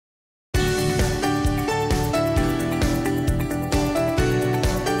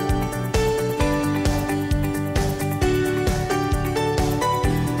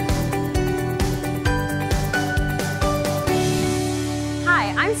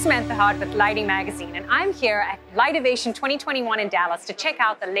Samantha Hart with Lighting Magazine, and I'm here at Lightivation 2021 in Dallas to check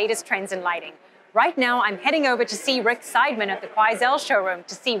out the latest trends in lighting. Right now, I'm heading over to see Rick Seidman at the Quoizel showroom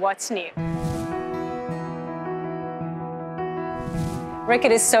to see what's new. Rick,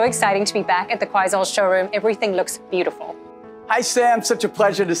 it is so exciting to be back at the Quoizel showroom. Everything looks beautiful. Hi, Sam. Such a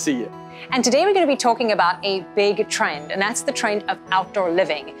pleasure to see you. And today we're going to be talking about a big trend, and that's the trend of outdoor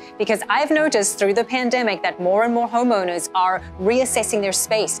living. Because I've noticed through the pandemic that more and more homeowners are reassessing their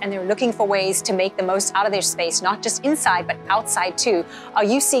space, and they're looking for ways to make the most out of their space, not just inside, but outside too. Are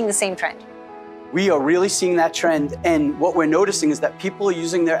you seeing the same trend? We are really seeing that trend, and what we're noticing is that people are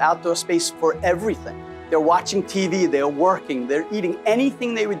using their outdoor space for everything. They're watching TV, they're working, they're eating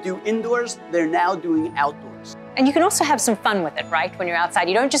anything they would do indoors, they're now doing outdoors. And you can also have some fun with it, right, when you're outside.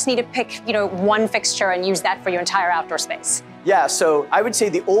 You don't just need to pick, one fixture and use that for your entire outdoor space. Yeah, so I would say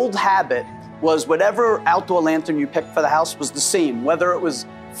the old habit was whatever outdoor lantern you picked for the house was the same, whether it was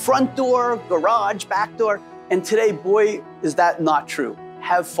front door, garage, back door. And today, boy, is that not true.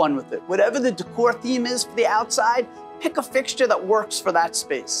 Have fun with it. Whatever the decor theme is for the outside, pick a fixture that works for that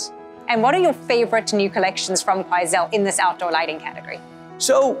space. And what are your favorite new collections from Quoizel in this outdoor lighting category?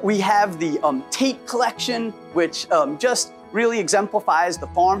 So we have the Tate collection, which just really exemplifies the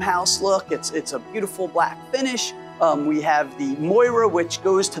farmhouse look. It's a beautiful black finish. We have the Moira, which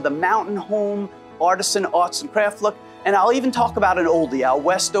goes to the mountain home, artisan arts and craft look. And I'll even talk about an oldie, our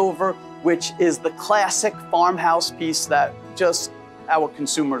Westover, which is the classic farmhouse piece that just our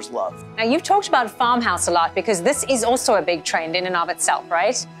consumers love. Now, you've talked about farmhouse a lot because this is also a big trend in and of itself,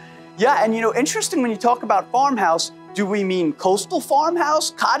 right? Yeah, and interesting when you talk about farmhouse, do we mean coastal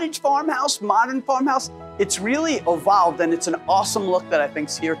farmhouse, cottage farmhouse, modern farmhouse? It's really evolved, and it's an awesome look that I think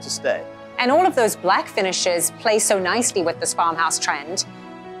is here to stay. And all of those black finishes play so nicely with this farmhouse trend.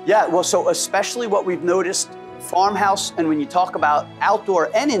 Yeah, well, so especially what we've noticed, farmhouse, and when you talk about outdoor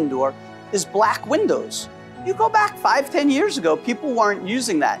and indoor, is black windows. You go back 5-10 years ago, people weren't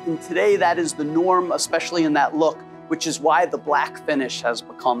using that, and today that is the norm, especially in that look, which is why the black finish has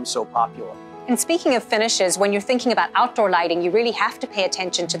become so popular. And speaking of finishes, when you're thinking about outdoor lighting, you really have to pay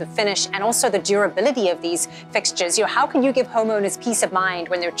attention to the finish and also the durability of these fixtures. How can you give homeowners peace of mind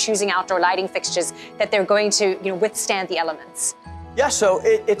when they're choosing outdoor lighting fixtures that they're going to withstand the elements? Yeah, so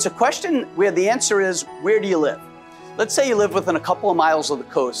it's a question where the answer is, where do you live? Let's say you live within a couple of miles of the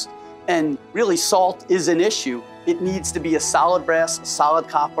coast, and really salt is an issue. It needs to be a solid brass, a solid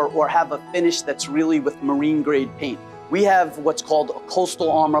copper, or have a finish that's really with marine grade paint. We have what's called a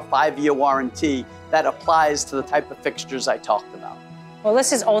Coastal Armor 5-year warranty that applies to the type of fixtures I talked about. Well,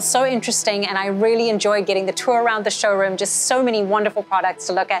 this is all so interesting, and I really enjoyed getting the tour around the showroom. Just so many wonderful products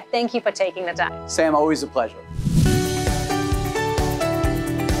to look at. Thank you for taking the time. Sam, always a pleasure.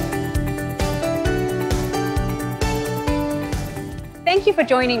 Thank you for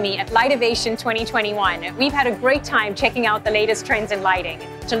joining me at Lightivation 2021. We've had a great time checking out the latest trends in lighting.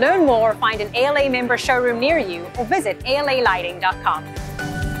 To learn more, find an ALA member showroom near you or visit alalighting.com.